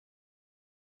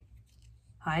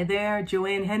Hi there,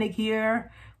 Joanne Hennig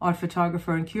here, art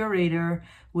photographer and curator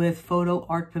with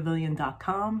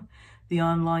PhotoArtPavilion.com, the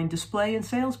online display and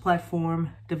sales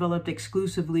platform developed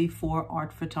exclusively for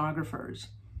art photographers.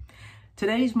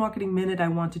 Today's Marketing Minute, I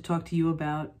want to talk to you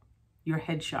about your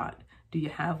headshot. Do you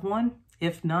have one?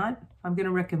 If not, I'm going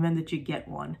to recommend that you get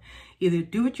one. Either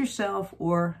do it yourself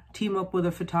or team up with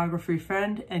a photography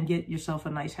friend and get yourself a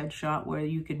nice headshot where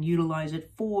you can utilize it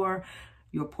for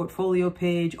your portfolio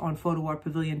page on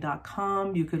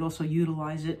PhotoArtPavilion.com. You could also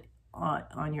utilize it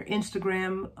on your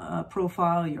Instagram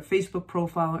profile, your Facebook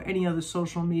profile, or any other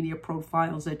social media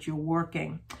profiles that you're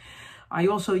working. I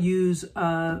also use,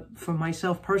 for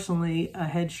myself personally, a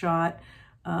headshot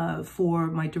for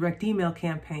my direct email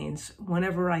campaigns.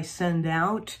 Whenever I send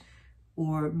out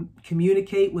or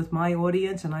communicate with my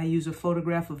audience and I use a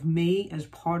photograph of me as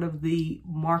part of the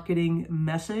marketing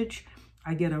message,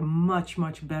 I get a much,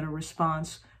 much better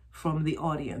response from the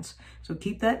audience. So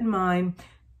keep that in mind.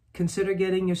 Consider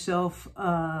getting yourself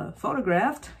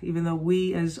photographed, even though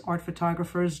we as art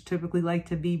photographers typically like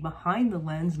to be behind the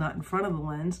lens, not in front of the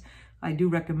lens. I do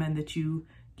recommend that you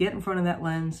get in front of that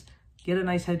lens, get a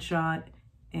nice headshot,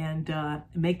 and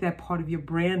make that part of your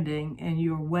branding and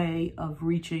your way of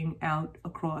reaching out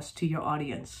across to your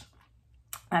audience.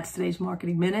 That's today's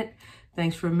Marketing Minute.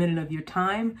 Thanks for a minute of your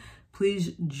time.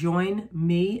 Please join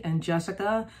me and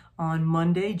Jessica on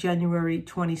Monday, January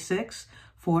 26th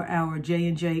for our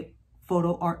J&J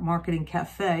Photo Art Marketing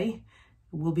Cafe.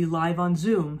 We'll be live on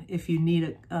Zoom. If you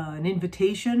need an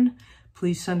invitation,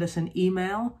 please send us an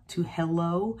email to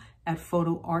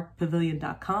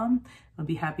hello@photoartpavilion.com. I'll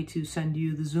be happy to send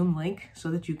you the Zoom link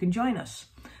so that you can join us.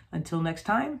 Until next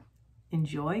time,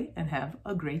 enjoy and have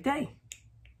a great day.